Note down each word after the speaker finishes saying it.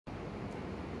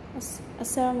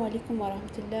السلام عليكم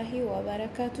ورحمة الله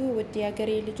وبركاته ودي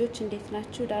أجري لجوج نديت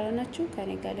ناتشو دارناتشو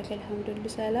كان يقالك الحمد لله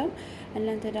سلام أن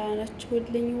أنت دارناتشو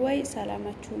لين واي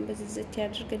سلاماتشو بززت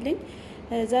يرجعلين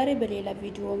زاري بليلا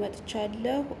فيديو ما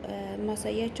تشالله ما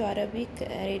سيأتشو عربيك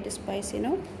ريد سبايسي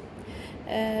نو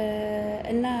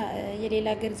إن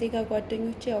يليلا جرزيجا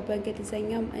قدنيوتشي أو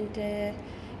بانجليزيام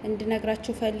عند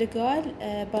نقرأتشو فالجوال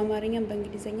بامارينيام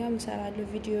بانجليزيام مسارعلو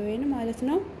فيديوين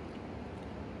مالتنا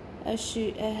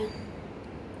أشي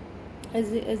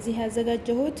أزي هذا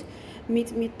جهود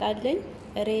ميت علين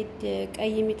ريد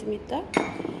أي ميت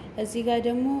أزي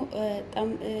قادمو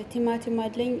تيماتي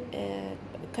مالين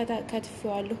كتفو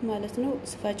عليه مالتنا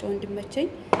سفاج عند متشين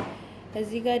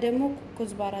أزي قادمو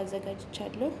كزبارة زجاج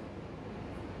تشالو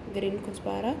green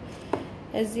كزبارة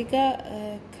أزي قا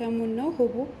كمونو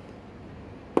هبو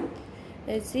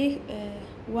أزي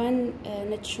وان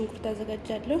نتشون كرتا زجاج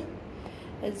تشالو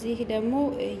እዚህ ደግሞ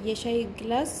የሻይ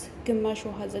ግላስ ግማሽ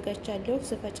ውሃ ዘጋጃለሁ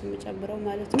ስፋጭ መጨምረው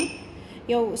ማለት ነው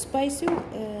ያው ስፓይሲው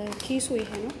ኪሱ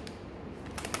ይሄ ነው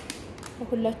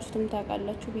ሁላችሁም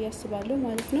ታውቃላችሁ በያስባለሁ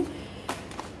ማለት ነው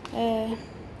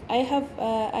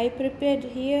I prepared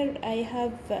here I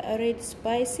have red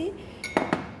spicy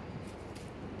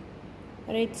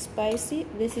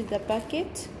this is the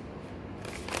packet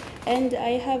and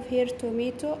I have here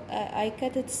tomato I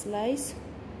cut it slice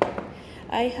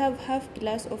I have half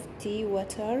glass of tea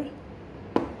water.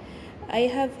 I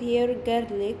have here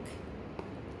garlic.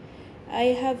 I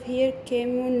have here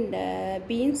cumin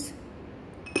beans.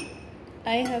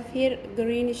 I have here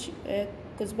greenish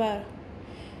kuzbar.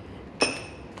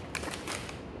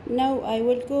 Now I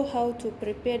will go how to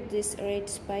prepare this red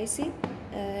spicy.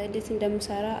 This in the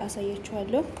musara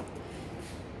asayechwallo.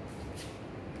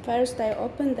 First I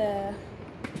open the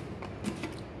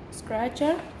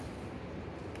scratcher.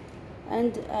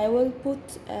 And I will put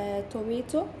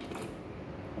tomato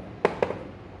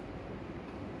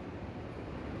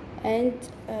and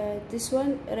this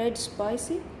one red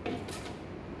spicy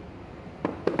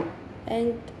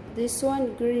and this one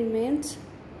green mint.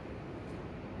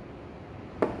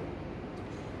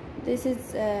 This is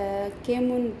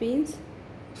cumin beans,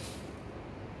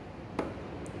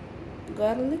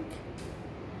 garlic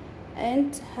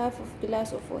and half of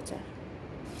glass of water.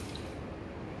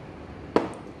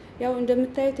 ያው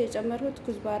እንደምታዩት የጨመርሁት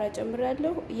ኩዝባራ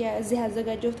ጨምራለሁ የዚህ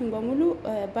አዘጋጀሁትን በሙሉ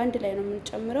ባንድ ላይ ነው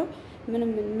የምንጨምረው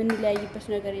ምንም ምን ላይይበት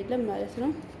ነገር የለም ማለት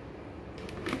ነው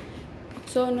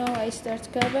So now I start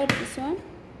cover this one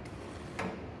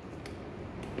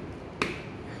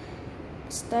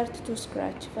start to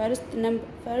scratch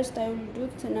first I will do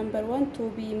number 1 to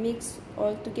be mixed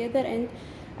all together and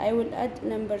I will add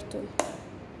number 2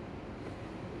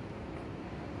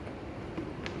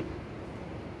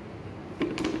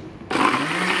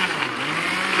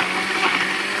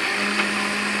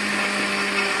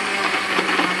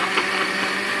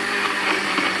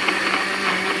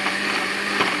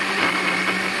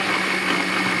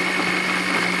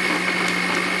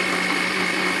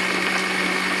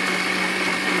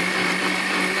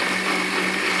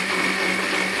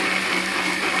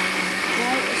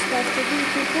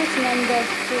 to put number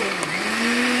 2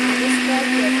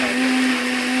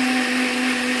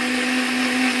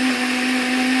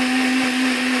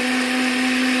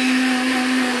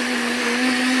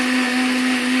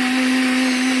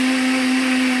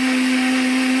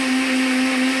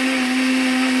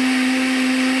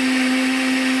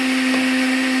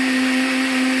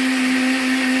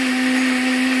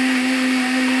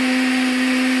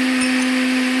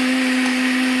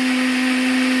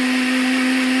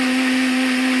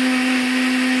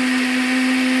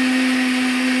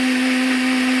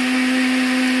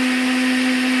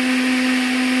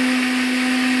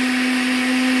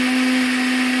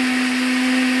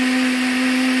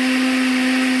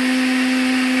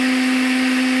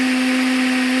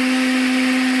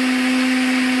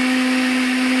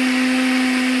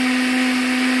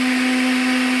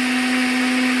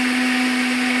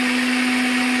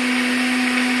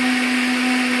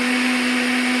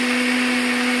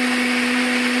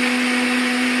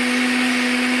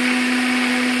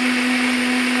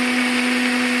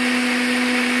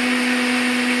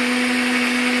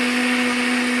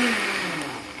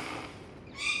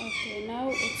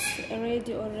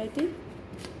 ready already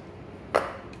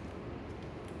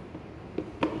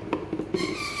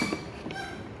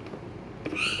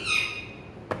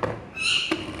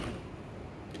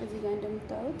እዚህ ጋር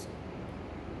እንደምታዩት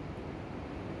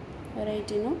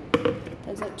ready ነው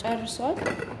ተጨርሷል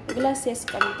ግላስ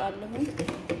ያስቀምጣለሁ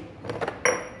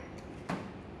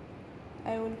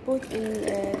I will put in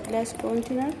a glass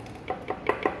container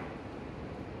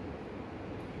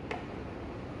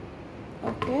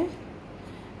Okay.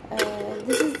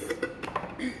 This is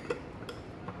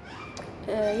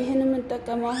ይሄንን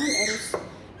የምንጠቀመው አሁን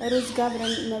ሩዝ ጋር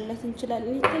ብለን መብላት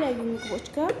እንችላለን የተለያዩ ምግቦች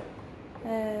ጋር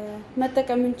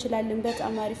መጠቀም እንችላለን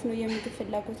በጣም አሪፍ ነው የምግብ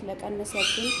ፍላጎት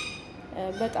ለቀነሰብን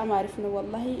በጣም አሪፍ ነው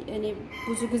والله እኔ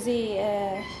ብዙ ጊዜ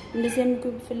እንደዚህ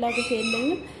ምግብ ፍላጎት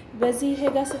የለኝም በዚህ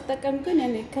ሄጋ ስጠቀም ግን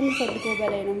እኔ ከምፈልገው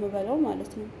በላይ ነው የምበላው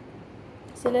ማለት ነው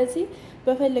ስለዚህ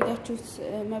በፈለጋችሁት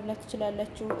መብላት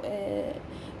ትችላላችሁ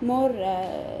more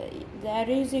they are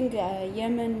using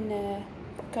Yemen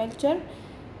culture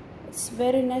it's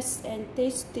very nice and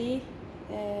tasty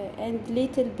and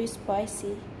little bit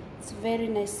spicy it's very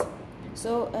nice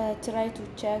so try to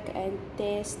check and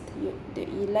taste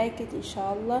you like it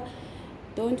inshallah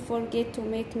don't forget to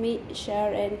make me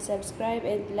share and subscribe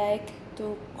and like to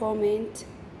comment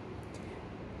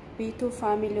be to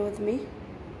family with me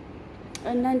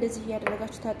እና እንደዚህ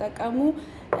ያደረጋችሁ ተጠቀሙ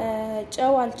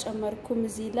ጨው አልጨመርኩም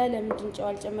እዚህ ላይ ለምንድን ጨው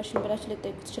አልጨመርሽም ብላችሁ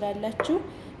ልትጠይቁ ትችላላችሁ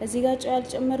እዚህ ጋር ጨው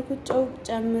ያልጨመርኩት ጨው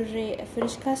ጨምሬ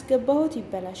ፍሪጅ ካስገባሁት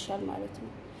ይበላሻል ማለት ነው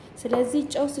ስለዚህ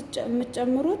ጨው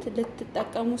የምትጨምሩት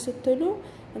ልትጠቀሙ ስትሉ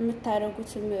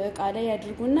የምታረጉት እቃ ላይ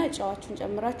ያድርጉና ጨዋችሁን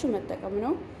ጨምራችሁ መጠቀም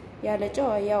ነው ያለ ጨው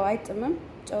ያው አይጥምም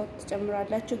ጨው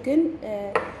ትጨምራላችሁ ግን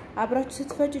አብራችሁ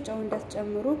ስትፈጩ ጨው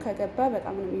እንዳትጨምሩ ከገባ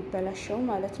በጣም ነው የሚበላሸው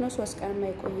ማለት ነው 3 ቀን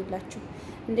ማይቆይላችሁ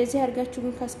እንደዚህ አርጋችሁ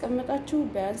ግን ካስቀመጣችሁ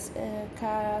ቢያንስ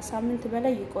ከሳምንት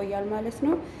በላይ ይቆያል ማለት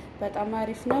ነው በጣም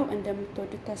አሪፍ ነው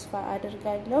እንደምትወዱት ተስፋ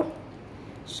አደርጋለሁ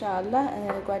ኢንሻአላህ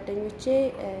ጓደኞቼ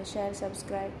ሼር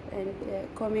ሰብስክራይብ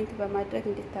ኮሜንት በማድረግ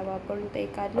እንድትተባበሩን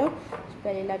ጠይቃለሁ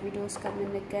በሌላ ቪዲዮ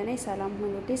እስከምንገናኝ ሰላም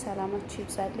ሁኑልኝ ሰላማችሁ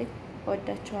ይብዛልኝ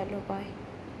ወዳችኋለሁ ባይ